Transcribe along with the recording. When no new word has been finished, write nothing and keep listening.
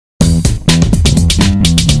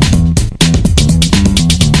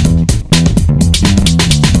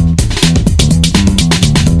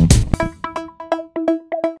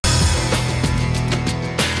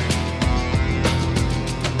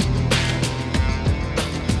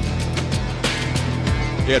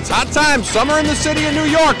It's hot time, summer in the city of New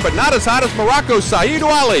York, but not as hot as Morocco's Saeed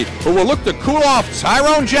Ouali, who will look to cool off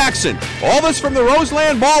Tyrone Jackson. All this from the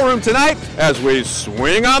Roseland Ballroom tonight as we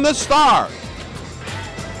swing on the Star.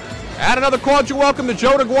 And another cordial welcome to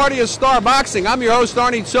Joe DeGuardia's Star Boxing. I'm your host,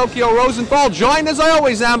 Arnie Rosenthal, joined as I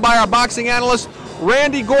always am by our boxing analyst,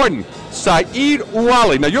 Randy Gordon. Saeed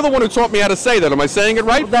Ouali. Now, you're the one who taught me how to say that. Am I saying it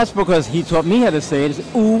right? Well, that's because he taught me how to say it. It's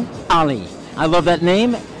Ouali. I love that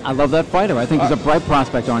name. I love that fighter. I think he's a bright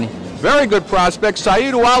prospect, Arnie. Very good prospect.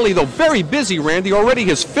 Saeed Ouali, though very busy, Randy. Already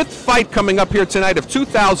his 5th fight coming up here tonight of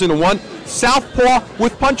 2001. Southpaw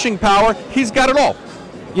with punching power. He's got it all.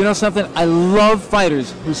 You know something? I love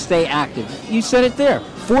fighters who stay active. You said it there.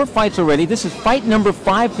 4 fights already. This is fight number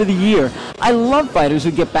 5 for the year. I love fighters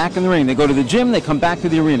who get back in the ring. They go to the gym, they come back to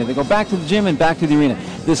the arena. They go back to the gym and back to the arena.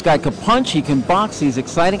 This guy can punch, he can box, he's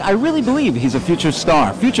exciting. I really believe he's a future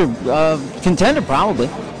star, future contender probably.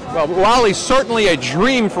 Well, Ouali's certainly a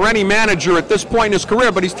dream for any manager at this point in his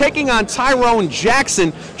career, but he's taking on Tyrone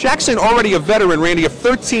Jackson. Jackson already a veteran, Randy, of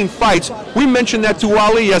 13 fights. We mentioned that to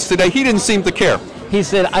Ouali yesterday. He didn't seem to care. He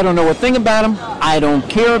said, I don't know a thing about him. I don't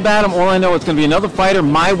care about him. All I know is going to be another fighter.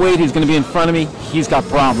 My weight, he's going to be in front of me. He's got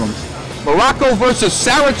problems. Morocco versus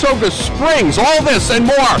Saratoga Springs. All this and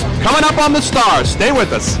more coming up on the Star. Stay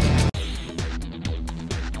with us.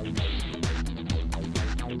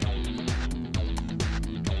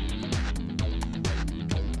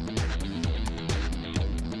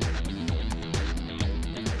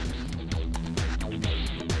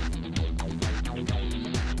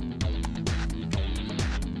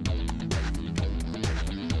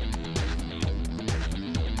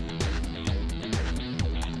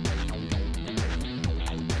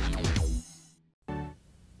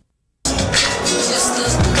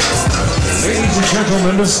 Ladies and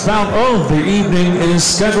gentlemen, this bout of the evening is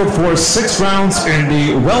scheduled for 6 rounds in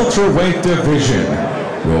the welterweight division.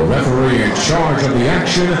 Will referee in charge of the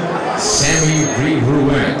action, Sammy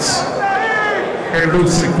Brouet.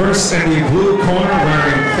 Introducing first in the blue corner,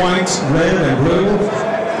 wearing white, red, and blue,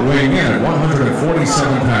 weighing in at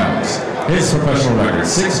 147 pounds. His professional record,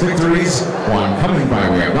 6 victories, 1 coming by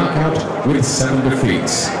way of knockout with 7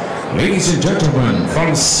 defeats. Ladies and gentlemen,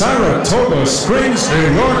 from Saratoga Springs,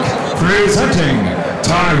 New York, presenting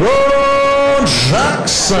Tyrone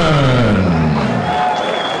Jackson.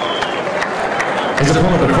 His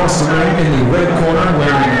opponent across the ring in the red corner,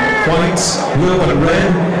 wearing white, blue, and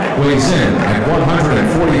red, weighs in at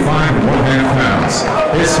 145.5 pounds.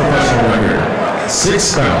 His professional record,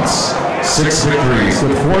 6 bouts, 6 victories,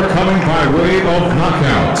 with 4 coming by way of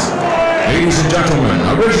knockout. Ladies and gentlemen,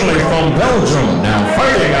 originally from Belgium, now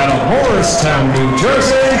fighting out of Morristown, New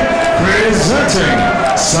Jersey, presenting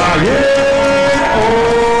Saeed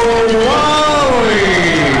Ouali.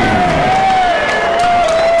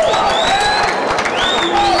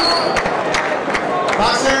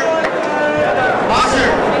 Boxer! Boxer!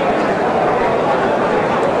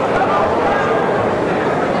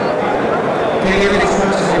 Can you give me the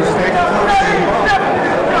instructions in respect to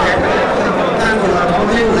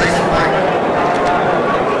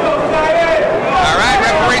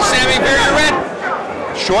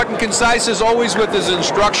Short and concise as always with his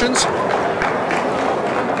instructions.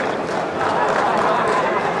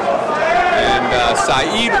 And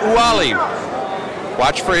Saeed Ouali.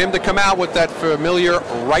 Watch for him to come out with that familiar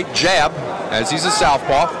right jab as he's a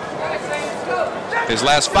southpaw. His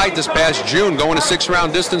last fight this past June, going a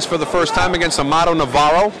 6-round distance for the first time against Amado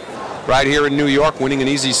Navarro right here in New York, winning an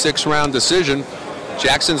easy 6-round decision.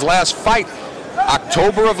 Jackson's last fight,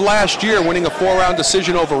 October of last year, winning a 4-round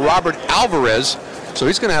decision over Robert Alvarez. So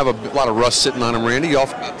he's going to have a lot of rust sitting on him, Randy,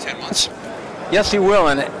 off about 10 months. Yes, he will,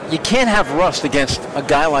 and you can't have rust against a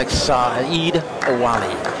guy like Saeed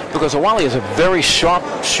Ouali, because Ouali is a very sharp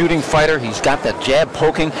shooting fighter. He's got that jab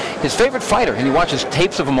poking. His favorite fighter, and he watches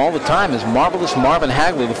tapes of him all the time, is Marvelous Marvin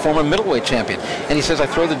Hagley, the former middleweight champion. And he says, I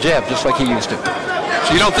throw the jab just like he used to.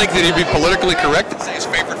 So you don't think that he'd be politically correct and say his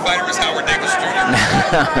favorite fighter is Howard Davis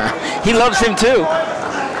Jr.? He loves him too.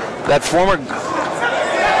 That former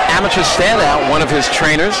amateur standout, one of his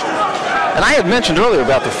trainers. And I had mentioned earlier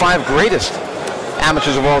about the 5 greatest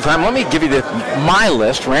amateurs of all time. Let me give you my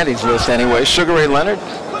list, Randy's list anyway. Sugar Ray Leonard,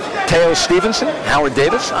 Teo Stevenson, Howard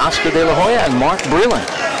Davis, Oscar De La Hoya, and Mark Breland.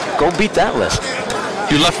 Go beat that list.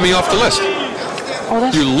 You left me off the list.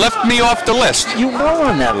 Oh, you left me off the list. You were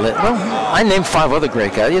on that list. Well, I named 5 other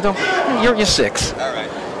great guys. You know, you're 6. All right.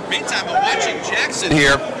 Meantime, I'm watching Jackson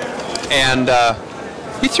here, and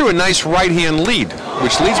he threw a nice right-hand lead,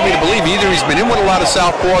 which leads me to believe either he's been in with a lot of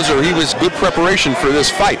southpaws or he was good preparation for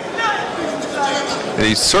this fight. And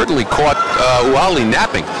he certainly caught Ouali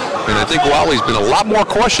napping. And I think Ouali's been a lot more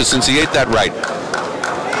cautious since he ate that right.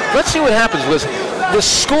 let's see what happens. Was the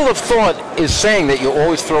school of thought is saying that you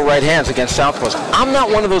always throw right hands against southpaws. I'm not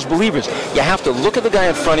one of those believers. You have to look at the guy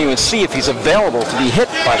in front of you and see if he's available to be hit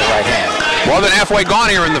by the right hand. More than halfway gone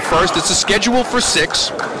here in the first. It's a schedule for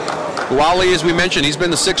 6. Ouali, as we mentioned, he's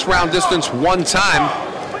been the 6th-round distance 1 time,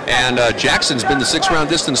 and Jackson's been the 6th-round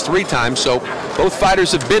distance 3 times, so both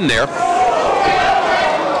fighters have been there.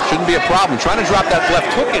 Shouldn't be a problem. Trying to drop that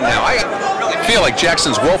left hook in now. I really feel like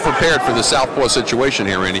Jackson's well prepared for the southpaw situation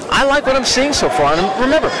here, Randy. I like what I'm seeing so far, and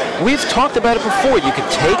remember, we've talked about it before. You can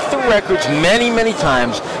take the records many, many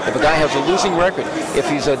times if a guy has a losing record. If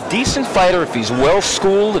he's a decent fighter, if he's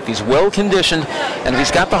well-schooled, if he's well-conditioned, and if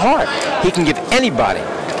he's got the heart, he can give anybody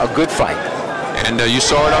a good fight. And you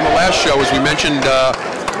saw it on the last show, as we mentioned,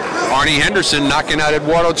 Arnie Henderson knocking out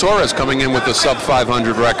Eduardo Torres, coming in with a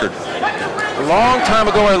sub-500 record. A long time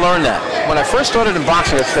ago I learned that. When I first started in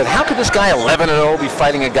boxing, I said, how could this guy 11-0 be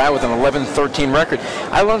fighting a guy with an 11-13 record?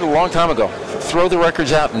 I learned a long time ago. Throw the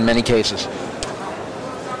records out in many cases.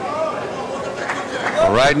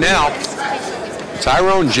 Right now,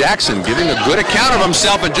 Tyrone Jackson giving a good account of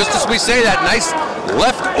himself, and just as we say that, nice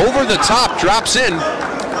left over the top drops in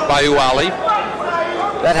by Ouali.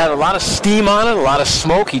 That had a lot of steam on it, a lot of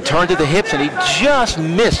smoke. He turned to the hips, and he just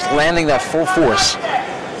missed landing that full force.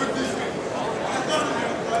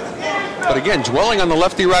 But again, dwelling on the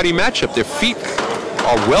lefty-righty matchup, their feet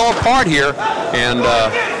are well apart here, and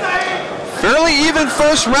fairly even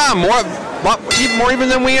first round, more even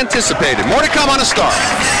than we anticipated. More to come on A Star.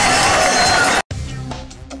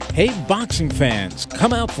 Hey boxing fans,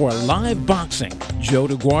 come out for live boxing. Joe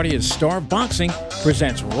DeGuardia's Star Boxing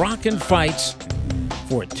presents Rockin' Fights.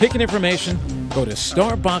 For ticket information, go to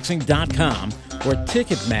starboxing.com or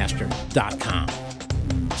ticketmaster.com.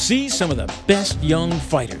 See some of the best young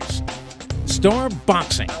fighters. Star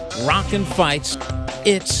Boxing, Rockin' Fights,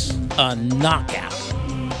 it's a knockout.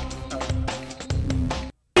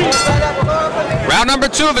 Round number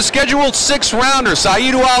 2 of a scheduled 6-rounder.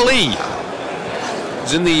 Saeed Ouali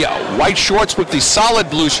is in the white shorts with the solid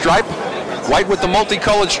blue stripe. White with the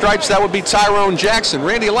multicolored stripes, that would be Tyrone Jackson.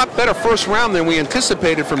 Randy, a lot better first round than we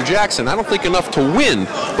anticipated from Jackson. I don't think enough to win,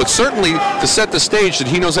 but certainly to set the stage that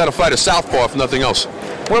he knows how to fight a southpaw, if nothing else.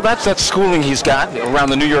 Well, that's that schooling he's got around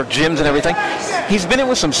the New York gyms and everything. He's been in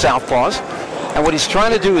with some southpaws, and what he's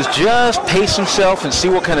trying to do is just pace himself and see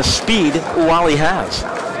what kind of speed Ouali has.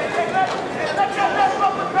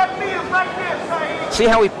 See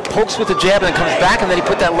how he pokes with the jab and then comes back, and then he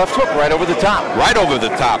put that left hook right over the top. Right over the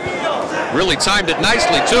top. Really timed it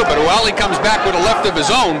nicely, too, but Ouali comes back with a left of his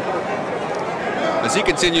own as he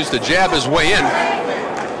continues to jab his way in.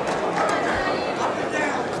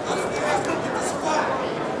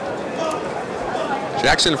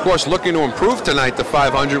 Jackson, of course, looking to improve tonight to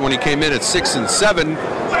 500 when he came in at 6-7.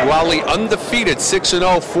 Ouali undefeated,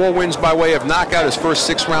 6-0, 4 wins by way of knockout. His first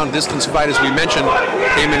 6-round distance fight, as we mentioned,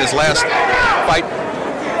 came in his last fight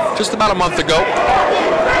just about a month ago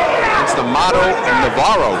against the Mato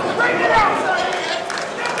Navarro.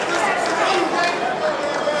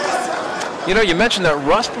 You know, you mentioned that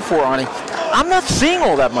rust before, Arnie. I'm not seeing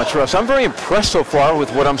all that much rust. I'm very impressed so far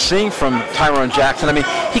with what I'm seeing from Tyrone Jackson. I mean,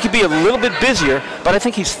 he could be a little bit busier, but I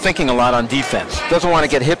think he's thinking a lot on defense. Doesn't want to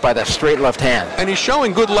get hit by that straight left hand. And he's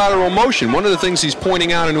showing good lateral motion. One of the things he's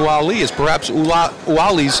pointing out in Ouali is perhaps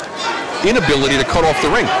Ouali's inability to cut off the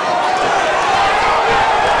ring.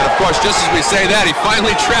 And of course, just as we say that, he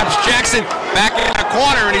finally traps Jackson back in the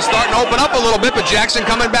corner, and he's starting to open up a little bit, but Jackson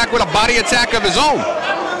coming back with a body attack of his own.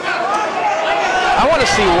 I want to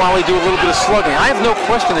see Ouali do a little bit of slugging. I have no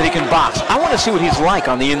question that he can box. I want to see what he's like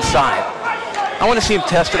on the inside. I want to see him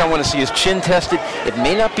tested. I want to see his chin tested. It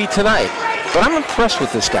may not be tonight, but I'm impressed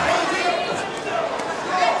with this guy.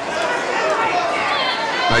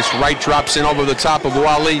 Nice right drops in over the top of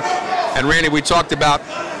Ouali. And Randy, we talked about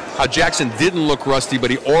how Jackson didn't look rusty,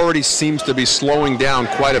 but he already seems to be slowing down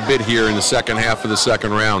quite a bit here in the second half of the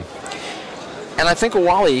second round. And I think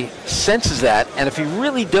Ouali senses that, and if he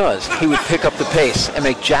really does, he would pick up the pace and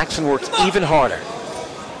make Jackson work even harder.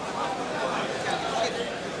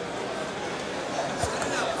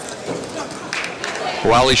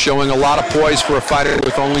 Ouali showing a lot of poise for a fighter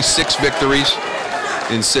with only 6 victories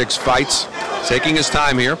in 6 fights. Taking his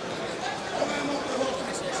time here.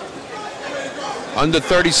 Under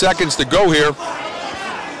 30 seconds to go here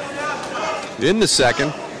in the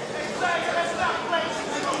second.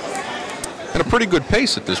 And a pretty good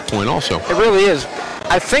pace at this point also. It really is.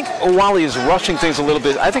 I think Ouali is rushing things a little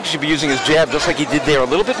bit. I think he should be using his jab just like he did there a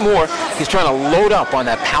little bit more. He's trying to load up on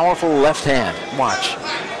that powerful left hand. Watch.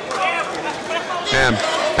 And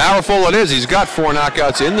powerful it is. He's got 4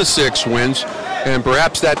 knockouts in the 6 wins. And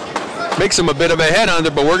perhaps that Makes him a bit of a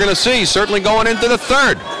head-under, but we're going to see. Certainly going into the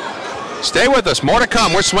third. Stay with us. More to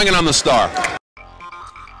come. We're swinging on the Star.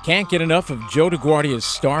 Can't get enough of Joe DeGuardia's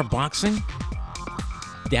Star Boxing?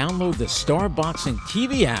 Download the Star Boxing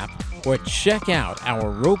TV app or check out our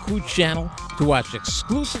Roku channel to watch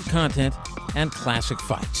exclusive content and classic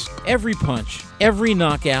fights. Every punch, every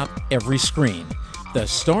knockout, every screen. The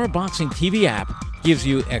Star Boxing TV app gives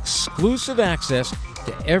you exclusive access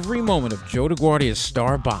to every moment of Joe DeGuardia's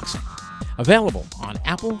Star Boxing. Available on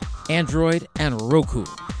Apple, Android, and Roku.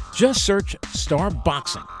 Just search Star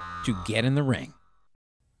Boxing to get in the ring.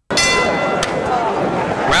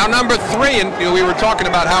 Round number 3, and we were talking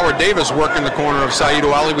about Howard Davis working the corner of Saeed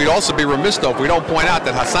Ouali. We'd also be remiss, though, if we don't point out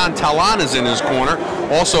that Hassan Talan is in his corner,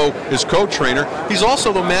 also his co-trainer. He's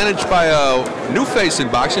also managed by a new face in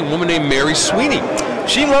boxing, a woman named Mary Sweeney.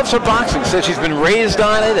 She loves her boxing, says she's been raised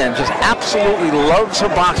on it and just absolutely loves her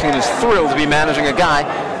boxing and is thrilled to be managing a guy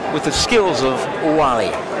with the skills of Ouali.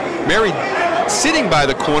 Mary sitting by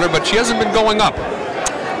the corner, but she hasn't been going up.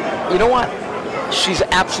 You know what? She's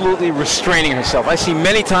absolutely restraining herself. I see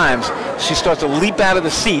many times she starts to leap out of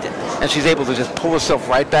the seat and she's able to just pull herself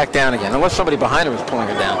right back down again, unless somebody behind her is pulling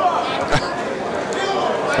her down.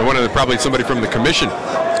 And probably somebody from the commission.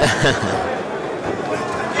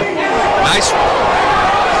 Nice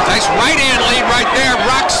right hand lead right there.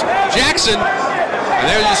 Rocks Jackson. And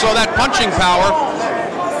there you saw that punching power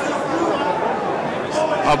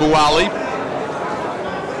of Ouali.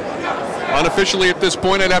 Unofficially at this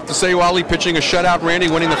point, I'd have to say Ouali pitching a shutout. Randy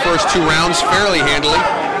winning the first 2 rounds fairly handily.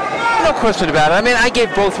 No question about it. I mean, I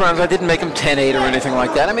gave both rounds. I didn't make them 10-8 or anything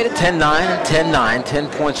like that. I made it 10-9 and 10-9. 10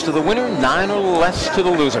 points to the winner, 9 or less to the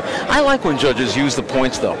loser. I like when judges use the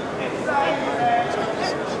points, though.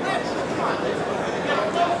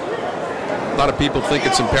 A lot of people think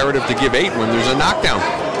it's imperative to give 8 when there's a knockdown.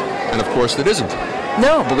 And of course it isn't.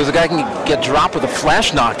 No, because the guy can get dropped with a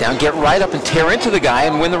flash knockdown, get right up and tear into the guy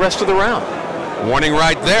and win the rest of the round. Warning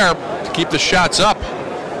right there to keep the shots up.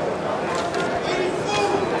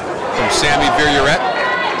 From Sammy Viruet.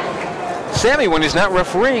 Sammy, when he's not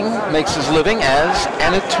refereeing, makes his living as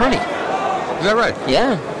an attorney. Is that right?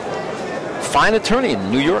 Yeah. Fine attorney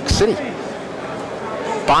in New York City.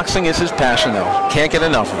 Boxing is his passion, though. Can't get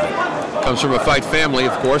enough of it. Comes from a fight family,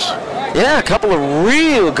 of course. Yeah, a couple of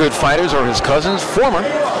real good fighters are his cousins. Former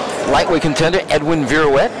lightweight contender Edwin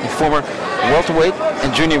Viruet, and former welterweight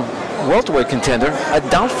and junior welterweight contender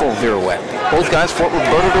Adolfo Viruet. Both guys fought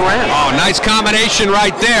Roberto Duran. Oh, nice combination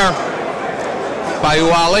right there by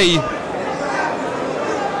Ouali.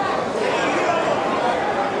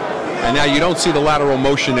 And now you don't see the lateral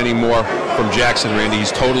motion anymore from Jackson, Randy.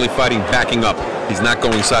 He's totally fighting backing up. He's not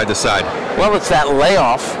going side to side. Well, it's that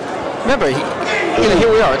layoff. Remember, here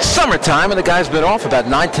we are. It's summertime, and the guy's been off about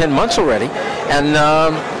 9-10 months already, and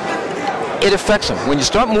it affects him. When you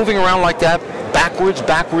start moving around like that, backwards,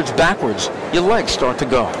 backwards, backwards, your legs start to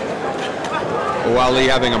go. Ouali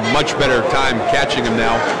having a much better time catching him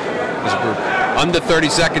now. We're under 30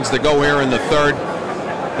 seconds to go here in the third.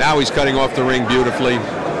 Now he's cutting off the ring beautifully.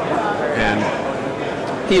 And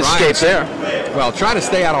he escaped there. Well, trying to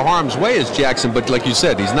stay out of harm's way is Jackson, but like you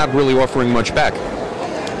said, he's not really offering much back.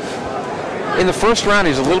 In the first round,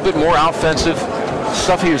 he's a little bit more offensive.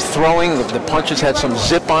 Stuff he was throwing, the punches had some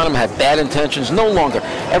zip on them, had bad intentions. No longer.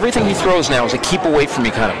 Everything he throws now is a keep away from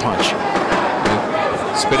me kind of punch.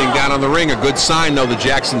 Spitting down on the ring, a good sign, though, that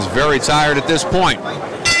Jackson's very tired at this point.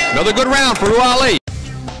 Another good round for Ouali.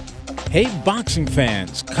 Hey, boxing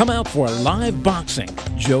fans, come out for live boxing.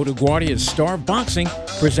 Joe DeGuardia's Star Boxing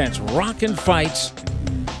presents Rockin' Fights.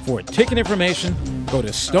 For ticket information, go to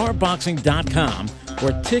starboxing.com or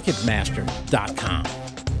Ticketmaster.com.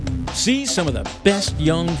 See some of the best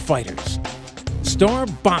young fighters. Star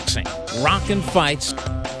Boxing, Rockin' Fights,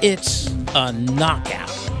 it's a knockout.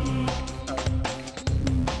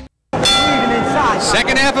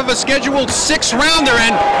 Second half of a scheduled 6-rounder,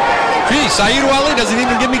 and gee, Saeed Ouali doesn't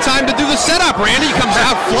even give me time to do the setup, Randy. He comes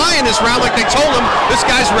out flying this round like they told him this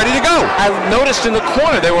guy's ready to go. I noticed in the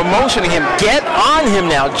corner they were motioning him, get on him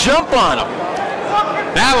now, jump on him.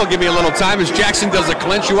 That will give me a little time as Jackson does a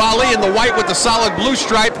clinch. Ouali in the white with the solid blue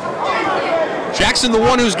stripe. Jackson the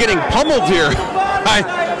one who's getting pummeled here by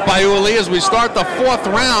Ouali as we start the 4th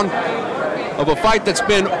round of a fight that's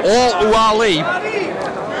been all Ouali.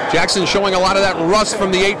 Jackson showing a lot of that rust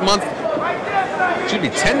from the 10-month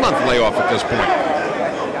layoff at this point.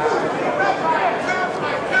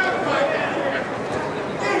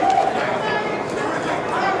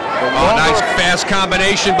 Oh, nice fast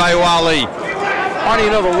combination by Ouali. Arnie,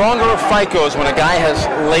 you know, the longer a fight goes when a guy has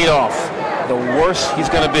laid off, the worse he's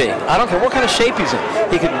going to be. I don't care what kind of shape he's in.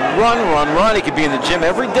 He could run. He could be in the gym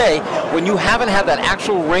every day. When you haven't had that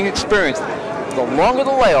actual ring experience, the longer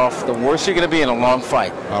the layoff, the worse you're going to be in a long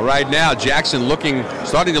fight. All right, now Jackson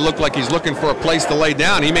starting to look like he's looking for a place to lay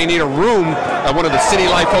down. He may need a room at one of the City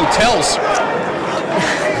Life hotels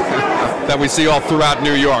that we see all throughout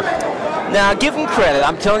New York. Now, give him credit.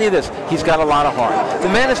 I'm telling you this. He's got a lot of heart. The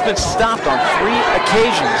man has been stopped on 3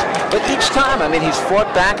 occasions. But each time, I mean, he's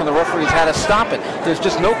fought back and the referee's had to stop it. There's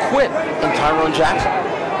just no quit in Tyrone Jackson.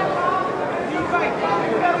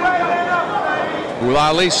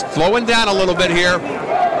 Ouali slowing down a little bit here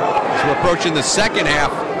as we're approaching the second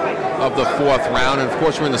half of the 4th round. And, of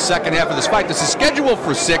course, we're in the second half of this fight. This is scheduled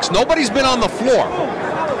for 6. Nobody's been on the floor.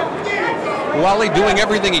 Ouali doing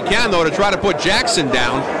everything he can, though, to try to put Jackson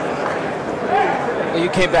down. You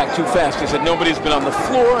came back too fast. You said nobody's been on the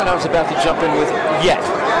floor, and I was about to jump in with yet.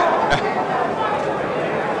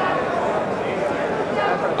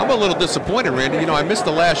 I'm a little disappointed, Randy. You know, I missed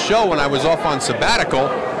the last show when I was off on sabbatical,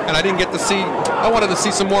 and I didn't get to see. I wanted to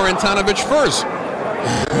see some more Antonovich furs.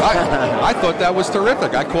 I thought that was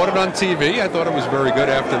terrific. I caught it on TV. I thought it was very good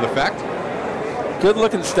after the fact. Good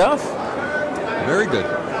looking stuff. Very good.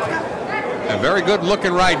 And very good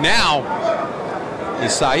looking right now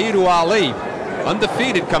is Saeed Ouali.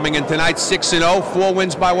 Undefeated coming in tonight, 6-0, 4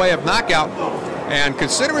 wins by way of knockout. And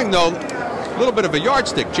considering, though, a little bit of a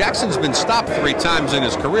yardstick, Jackson's been stopped 3 times in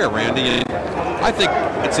his career, Randy. And I think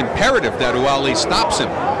it's imperative that Ouali stops him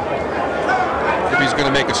if he's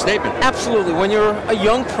going to make a statement. Absolutely. When you're a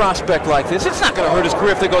young prospect like this, it's not going to hurt his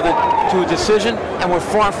career if they go to a decision, and we're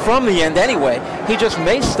far from the end anyway. He just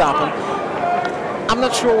may stop him. I'm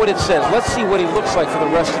not sure what it says. Let's see what he looks like for the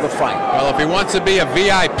rest of the fight. Well, if he wants to be a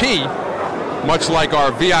VIP, much like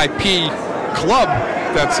our VIP club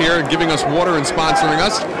that's here and giving us water and sponsoring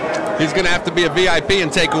us, he's going to have to be a VIP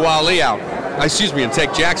and take Ouali out. Excuse me, and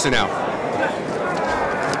take Jackson out.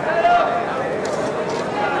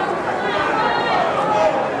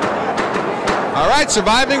 All right,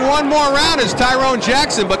 surviving one more round is Tyrone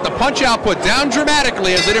Jackson, but the punch output down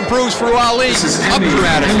dramatically as it improves for Ouali, up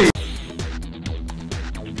dramatically.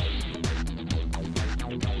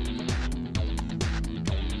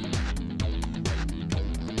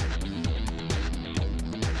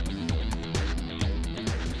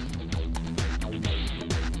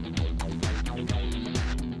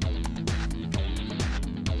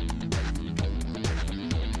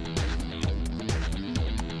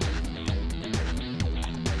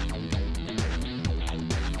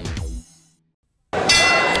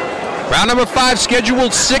 Round number 5,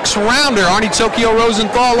 scheduled 6-rounder. Arnie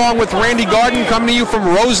Rosenthal along with Randy Garden coming to you from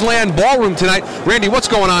Roseland Ballroom tonight. Randy, what's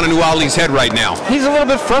going on in Ouali's head right now? He's a little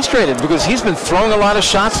bit frustrated because he's been throwing a lot of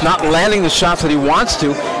shots, not landing the shots that he wants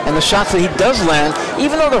to, and the shots that he does land,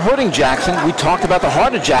 even though they're hurting Jackson, we talked about the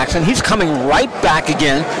heart of Jackson, he's coming right back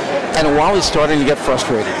again, and Ouali's starting to get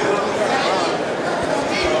frustrated.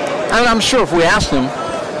 And I'm sure if we asked him,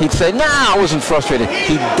 he'd say, nah, I wasn't frustrated.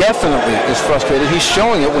 He definitely is frustrated. He's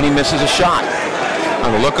showing it when he misses a shot.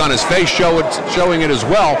 And the look on his face showing it as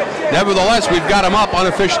well. Nevertheless, we've got him up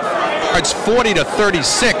unofficial. It's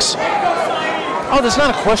 40-36. Oh, there's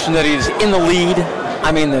not a question that he's in the lead.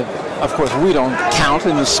 I mean, of course, we don't count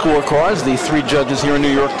in the scorecards. The 3 judges here in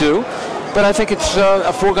New York do. But I think it's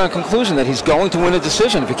a foregone conclusion that he's going to win a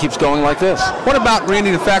decision if he keeps going like this. What about, Randy,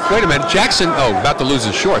 the fact, wait a minute, Jackson, about to lose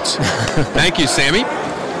his shorts. Thank you, Sammy.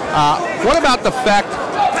 What about the fact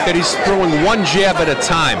that he's throwing 1 jab at a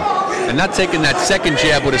time and not taking that second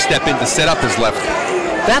jab with a step in to set up his left?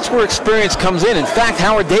 That's where experience comes in. In fact,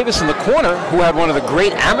 Howard Davis in the corner, who had one of the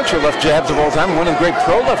great amateur left jabs of all time, one of the great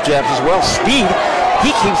pro left jabs as well, speed,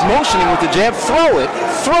 he keeps motioning with the jab, throw it,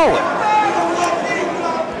 throw it.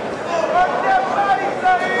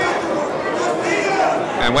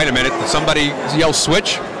 And wait a minute, did somebody yell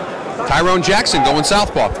switch? Tyrone Jackson going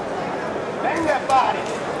southpaw.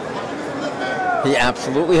 He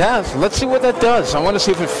absolutely has. Let's see what that does. I want to see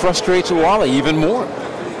if it frustrates Ouali even more.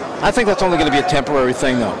 I think that's only going to be a temporary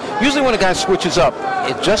thing, though. Usually when a guy switches up,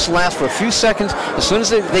 it just lasts for a few seconds. As soon as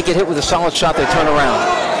they get hit with a solid shot, they turn around.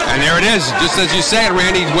 And there it is. Just as you said,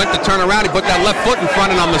 Randy went to turn around. He put that left foot in front,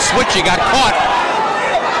 and on the switch, he got caught.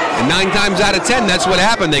 And 9 times out of 10, that's what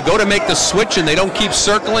happened. They go to make the switch, and they don't keep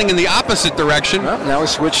circling in the opposite direction. Well, now he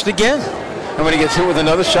switched again. And when he gets hit with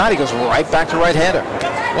another shot, he goes right back to right-hander.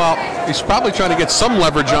 Well, he's probably trying to get some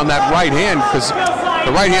leverage on that right hand because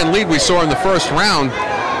the right-hand lead we saw in the first round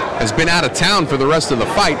has been out of town for the rest of the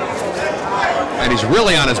fight. And he's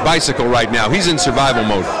really on his bicycle right now. He's in survival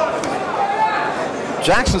mode.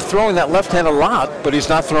 Jackson's throwing that left hand a lot, but he's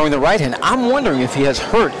not throwing the right hand. I'm wondering if he has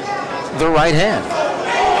hurt the right hand.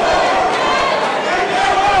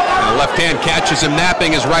 left hand catches him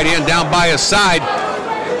napping, his right hand down by his side.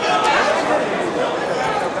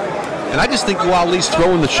 And I just think Ouali's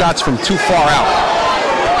throwing the shots from too far out.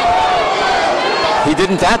 He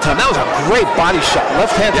didn't that time. That was a great body shot.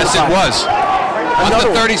 Left hand. Yes, it was. Under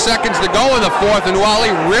 30 seconds to go in the fourth, and Ouali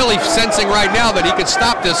really sensing right now that he could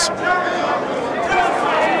stop this.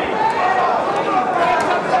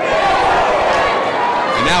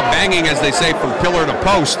 And now banging, as they say, from pillar to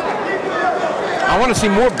post. I want to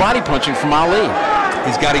see more body punching from Ali.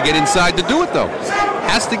 He's got to get inside to do it, though.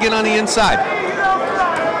 Has to get on the inside.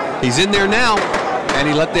 He's in there now, and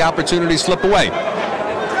he let the opportunity slip away.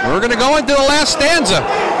 We're going to go into the last stanza.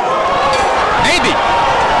 Maybe.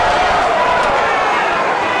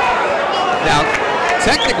 Now,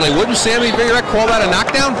 technically, wouldn't Sammy Vigorette call that a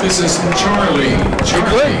knockdown? This is Charlie.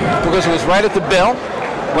 Because it was right at the bell.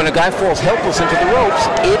 When a guy falls helpless into the ropes,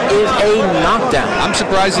 it is a knockdown. I'm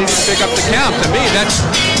surprised he didn't pick up the count. To me, that's...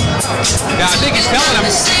 Yeah, I think he's telling him,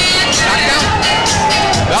 knockdown?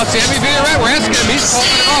 Well, Sammy Vigorette, we're asking him, he's calling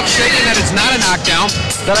it off, stating that it's not a knockdown.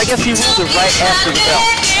 But I guess he ruled it right after the bell.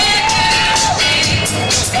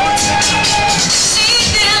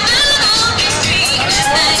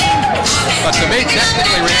 But to me,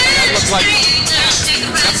 technically, Randy, that looks like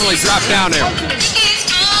definitely dropped down there.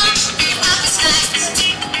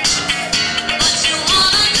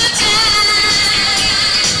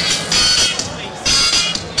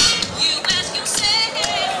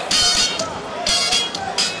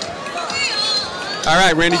 All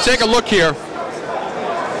right, Randy, take a look here.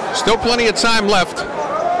 Still plenty of time left.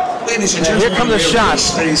 Now here come the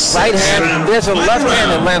shots. Right hand. There's a left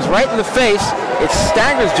hand that lands right in the face. It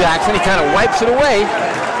staggers Jackson. He kind of wipes it away.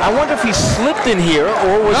 I wonder if he slipped in here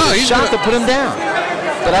or was it a shot to put him down.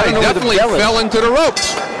 But I don't know where the definitely bell is. fell into the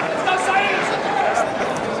ropes.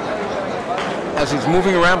 As he's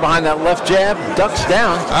moving around behind that left jab, ducks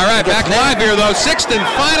down. All right, back live here, though. Sixth and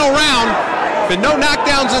final round. Been no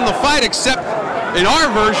knockdowns in the fight except in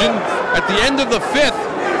our version at the end of the fifth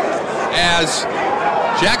as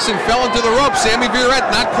Jackson fell into the ropes. Sammy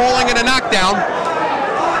Vigorette not calling it a knockdown.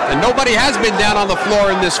 And nobody has been down on the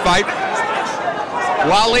floor in this fight.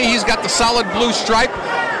 Ouali, he's got the solid blue stripe.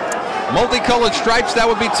 Multicolored stripes, that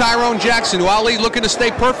would be Tyrone Jackson. Ouali looking to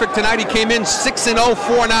stay perfect tonight. He came in 6-0,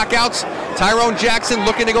 4 knockouts. Tyrone Jackson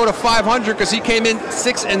looking to go to 500 because he came in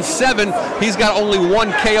 6-7. He's got only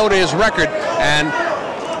 1 KO to his record. And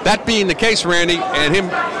that being the case, Randy, and him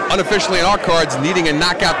unofficially in our cards needing a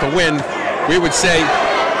knockout to win, we would say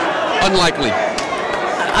unlikely.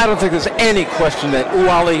 I don't think there's any question that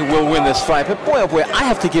Ouali will win this fight. But boy, oh boy, I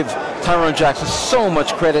have to give Tyrone Jackson so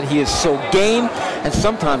much credit. He is so game, and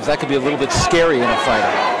sometimes that could be a little bit scary in a fight.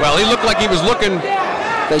 Well, he looked like he was looking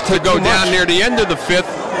to go down near the end of the fifth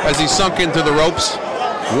as he sunk into the ropes.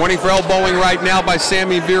 Warning for elbowing right now by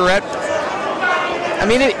Sammy Vigorette. I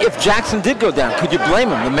mean, if Jackson did go down, could you blame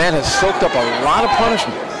him? The man has soaked up a lot of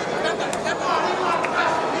punishment.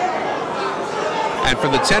 And for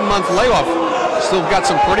the 10-month layoff, still got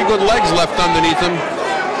some pretty good legs left underneath him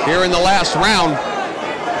here in the last round.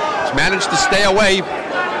 He's managed to stay away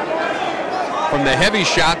from the heavy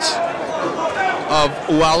shots of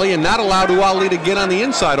Ouali and not allowed Ouali to get on the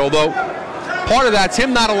inside, although part of that's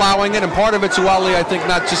him not allowing it, and part of it's Ouali, I think,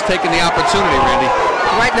 not just taking the opportunity, Randy.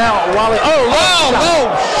 Right now, Ouali,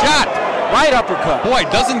 low shot. Right uppercut. Boy,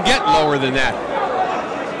 doesn't get lower than that.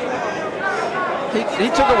 He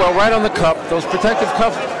took it well right on the cup. Those protective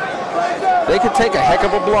cuffs, they could take a heck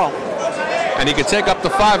of a blow. And he could take up to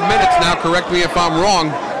 5 minutes now, correct me if I'm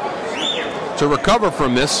wrong, to recover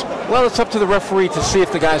from this. Well, it's up to the referee to see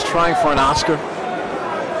if the guy's trying for an Oscar.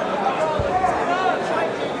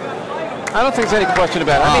 I don't think there's any question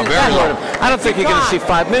about it. I mean, that hurt him. I don't think you're going to see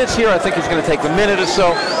 5 minutes here. I think he's going to take the minute or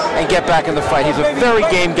so and get back in the fight. He's a very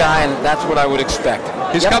game guy, and that's what I would expect.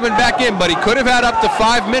 He's coming back in, but he could have had up to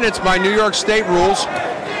 5 minutes by New York State rules.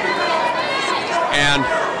 And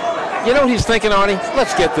you know what he's thinking, Arnie?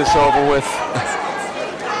 Let's get this over with.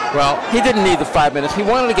 Well, he didn't need the 5 minutes. He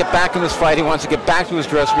wanted to get back in this fight. He wants to get back to his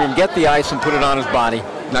dressing room, get the ice, and put it on his body.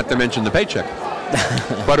 Not to mention the paycheck.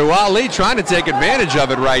 But Ouali trying to take advantage of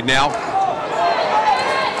it right now.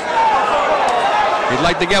 He'd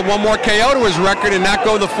like to get one more KO to his record and not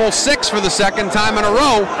go the full 6 for the second time in a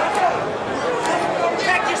row.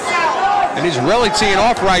 And he's really teeing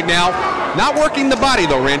off right now. Not working the body,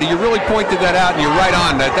 though, Randy. You really pointed that out, and you're right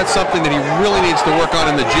on. That's something that he really needs to work on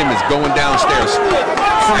in the gym, is going downstairs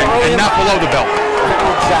and not below the belt.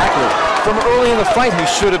 Exactly. From early in the fight, he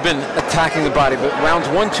should have been attacking the body, but rounds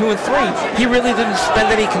 1, 2, and 3, he really didn't spend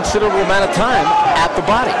any considerable amount of time at the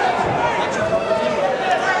body.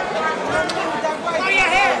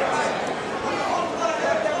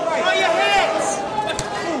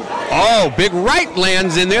 Oh, big right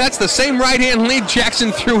lands in there. That's the same right-hand lead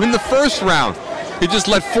Jackson threw in the first round. He just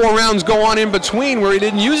let 4 rounds go on in between where he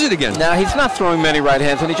didn't use it again. Now, he's not throwing many right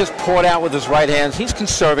hands, and he just poured out with his right hands. He's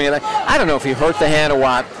conserving it. I don't know if he hurt the hand or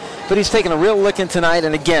what, but he's taking a real licking tonight.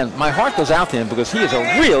 And again, my heart goes out to him because he is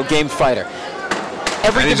a real game fighter.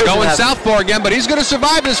 And he's going southpaw again, but he's going to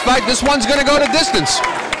survive this fight. This one's going to go to distance.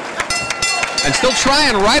 And still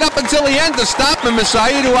trying right up until the end to stop him is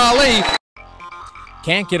Saeed Ouali.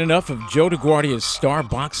 Can't get enough of Joe DeGuardia's Star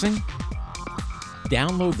Boxing?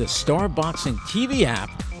 Download the Star Boxing TV app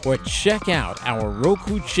or check out our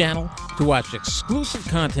Roku channel to watch exclusive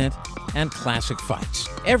content and classic fights.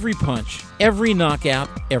 Every punch, every knockout,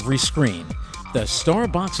 every screen. The Star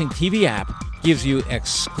Boxing TV app gives you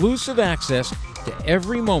exclusive access to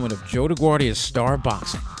every moment of Joe DeGuardia's Star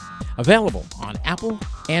Boxing. Available on Apple,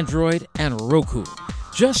 Android, and Roku.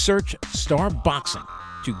 Just search Star Boxing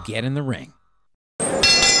to get in the ring.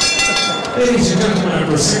 Ladies and gentlemen,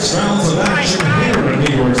 after 6 rounds of action here in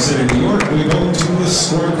New York City, New York, we go to the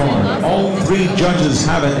scorecard. All 3 judges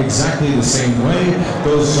have it exactly the same way.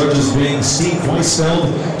 Those judges being Steve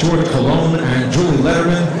Weisfeld, George Colon, and Julie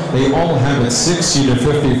Letterman. They all have it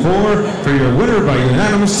 60-54 for your winner by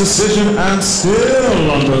unanimous decision and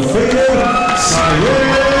still undefeated, Saeed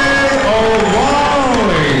Ouali.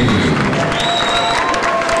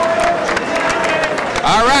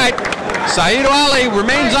 All right. Saeed Ouali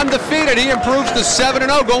remains undefeated. He improves to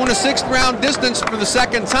 7-0, going to 6th round distance for the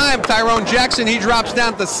second time. Tyrone Jackson, he drops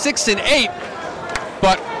down to 6-8.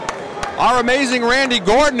 But our amazing Randy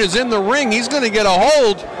Gordon is in the ring. He's going to get a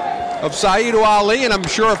hold of Saeed Ouali, and I'm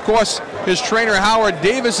sure, of course, his trainer Howard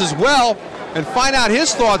Davis as well, and find out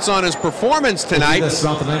his thoughts on his performance tonight. We'd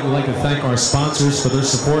like to thank our sponsors for their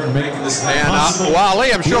support in making this night possible.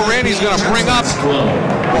 Ouali, I'm sure Randy's going to bring up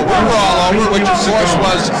what we were all over, which of course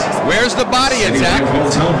was, where's the body attack?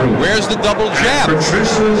 Where's the double jab? And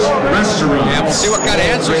we'll see what kind of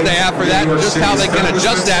answers they have for that, and just how they can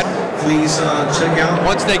adjust that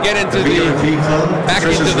once they get into back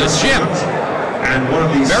into the gym.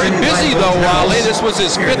 Very busy though, Ouali. This was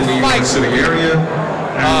his 5th fight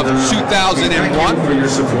of 2001,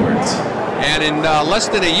 and in less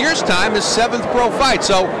than a year's time, his 7th pro fight.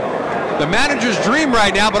 So the manager's dream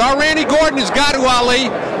right now, but our Randy Gordon has got Ouali.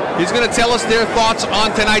 He's going to tell us their thoughts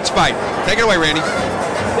on tonight's fight. Take it away, Randy.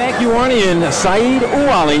 Thank you, Arnie, and Saeed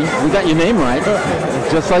Ouali. We got your name right,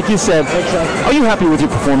 just like you said. Are you happy with your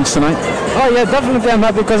performance tonight? Oh yeah, definitely I'm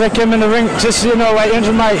happy because I came in the ring, just, I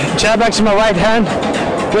injured my jab, actually my right hand.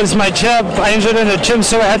 With my jab, I injured in the gym,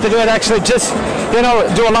 so I had to do it actually just,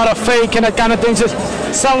 do a lot of fake and that kind of thing.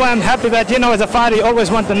 So I'm happy that, as a fighter, you always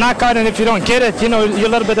want the knockout, and if you don't get it, you're a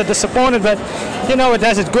little bit disappointed, but, it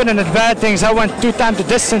has its good and its bad things. I went 2 times the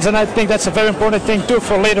distance, and I think that's a very important thing, too,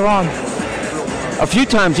 for later on. A few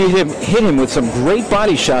times you hit him with some great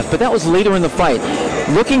body shots, but that was later in the fight.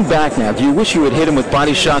 Looking back now, do you wish you had hit him with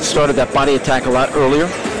body shots, started that body attack a lot earlier?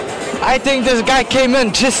 I think this guy came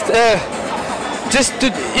in just to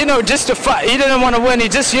fight. He didn't want to win. He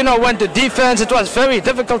just, went to defense. It was very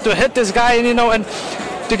difficult to hit this guy, and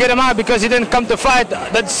to get him out because he didn't come to fight.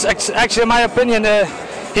 That's actually, in my opinion,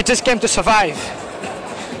 he just came to survive.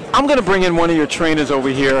 I'm going to bring in one of your trainers over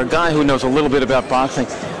here, a guy who knows a little bit about boxing.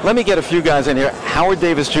 Let me get a few guys in here. Howard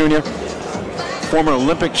Davis Jr., former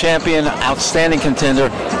Olympic champion, outstanding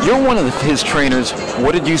contender. You're one of his trainers.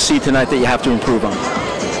 What did you see tonight that you have to improve on?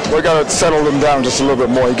 We got to settle him down just a little bit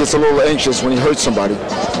more. He gets a little anxious when he hurts somebody,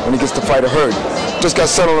 when he gets the fighter hurt. Just got to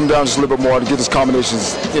settle him down just a little bit more to get his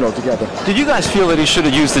combinations, together. Did you guys feel that he should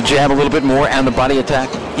have used the jab a little bit more and the body attack?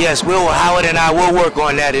 Yes, Howard and I will work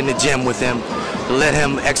on that in the gym with him. To let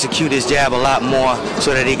him execute his jab a lot more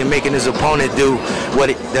so that he can make his opponent do what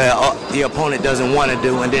the opponent doesn't want to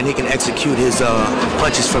do, and then he can execute his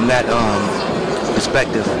punches from that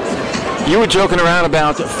perspective. You were joking around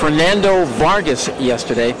about Fernando Vargas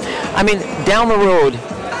yesterday. I mean, down the road,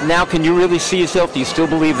 now can you really see yourself? Do you still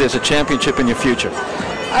believe there's a championship in your future?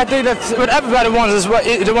 I think that's what everybody wants is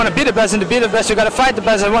they want to be the best, and to be the best, you got to fight the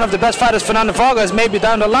best. And one of the best fighters, Fernando Vargas, maybe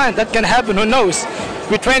down the line. That can happen, who knows?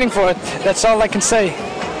 We're training for it. That's all I can say.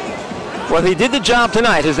 Well, he did the job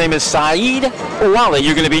tonight. His name is Saeed Ouali.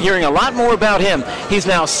 You're going to be hearing a lot more about him. He's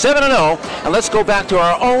now 7-0, and let's go back to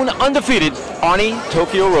our own undefeated Arnie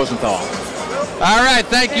Tokyo Rosenthal. All right,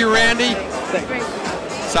 thank you, Randy.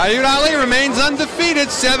 Saeed Ouali remains undefeated,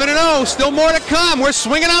 7-0. Still more to come. We're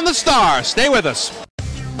swinging on the star. Stay with us.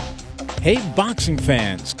 Hey, boxing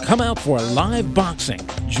fans, come out for live boxing.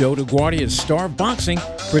 Joe DeGuardia's Star Boxing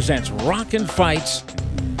presents Rockin' Fights.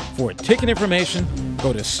 For ticket information,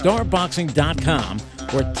 go to starboxing.com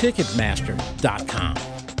or ticketmaster.com.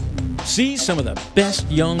 See some of the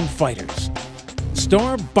best young fighters.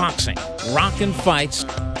 Star Boxing, Rockin' Fights,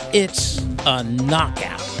 it's a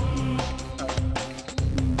knockout.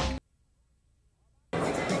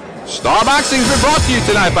 Star Boxing's been brought to you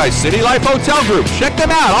tonight by City Life Hotel Group. Check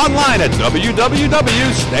them out online at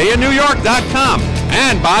www.stayinNewYork.com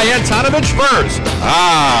and by Antonovich Furs.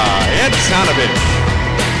 Antonovich.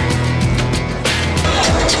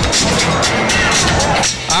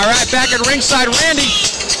 All right, back at ringside, Randy.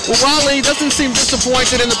 Ouali doesn't seem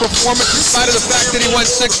disappointed in the performance in spite of the fact that he won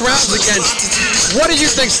 6 rounds again. What do you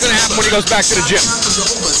think is going to happen when he goes back to the gym?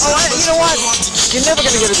 Oh, you know what? You're never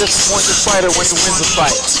going to get a disappointed fighter when he wins a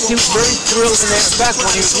fight. He was very thrilled in there. In fact,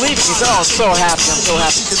 when he was leaving, he said, oh, I'm so happy, I'm so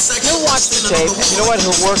happy. He'll watch the tape, and you know what?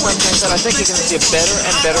 He'll work on things, and I think you're going to see a better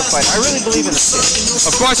and better fighter. I really believe in this kid.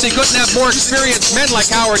 Of course, he couldn't have more experienced men like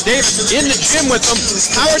Howard Davis in the gym with him.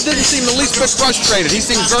 Howard didn't seem the least bit frustrated. He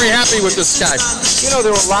seems very happy with this guy. You know,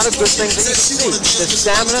 there were a lot of good things that you could see. The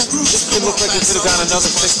stamina, this kid looked like he could have gone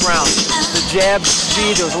another 6 rounds. The jab, the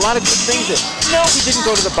speed, there was a lot of good things that, no, he didn't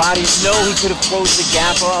go to the body. No, he could have closed the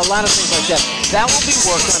gap. A lot of things like that. That will be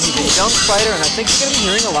worked on. He's a young fighter, and I think you're going to be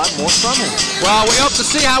hearing a lot more from him. Well, we hope to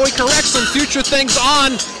see how he corrects some future things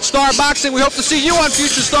on Star Boxing. We hope to see you on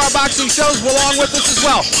future Star Boxing shows along with us as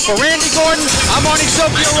well. For Randy Gordon, I'm Arnie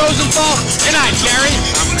Rosenthal. Good night, Gary.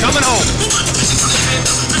 I'm coming home.